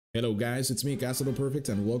Hello guys, it's me Casadorperfect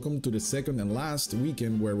and welcome to the second and last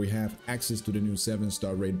weekend where we have access to the new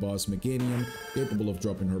 7-star raid boss Meganium, capable of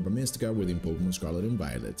dropping HERBA MYSTICA within Pokemon Scarlet and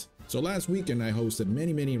Violet. So last weekend I hosted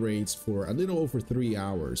many raids for a little over 3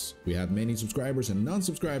 hours. We had many subscribers and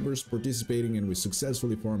non-subscribers participating, and we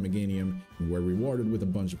successfully farmed Meganium and were rewarded with a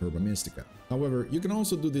bunch of HERBA MYSTICA. However, you can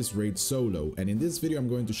also do this raid solo, and in this video I'm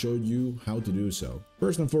going to show you how to do so.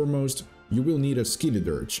 First and foremost, you will need a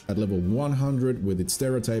Skeledirge at level 100 with its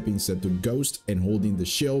Tera typing set to Ghost and holding the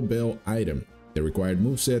Shell Bell item. The required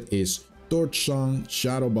moveset is Torch Song,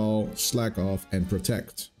 Shadow Ball, Slack Off, and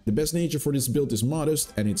Protect. The best nature for this build is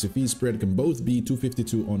modest, and its EV spread can both be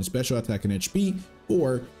 252 on special attack and HP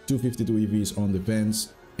or 252 EVs on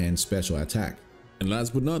defense and special attack. And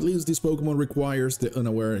last but not least, this Pokemon requires the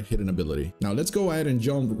Unaware hidden ability. Now let's go ahead and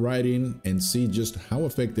jump right in and see just how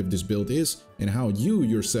effective this build is and how you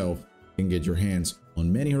yourself can get your hands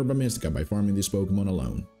on many HERBA MYSTICA by farming this Pokemon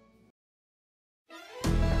alone.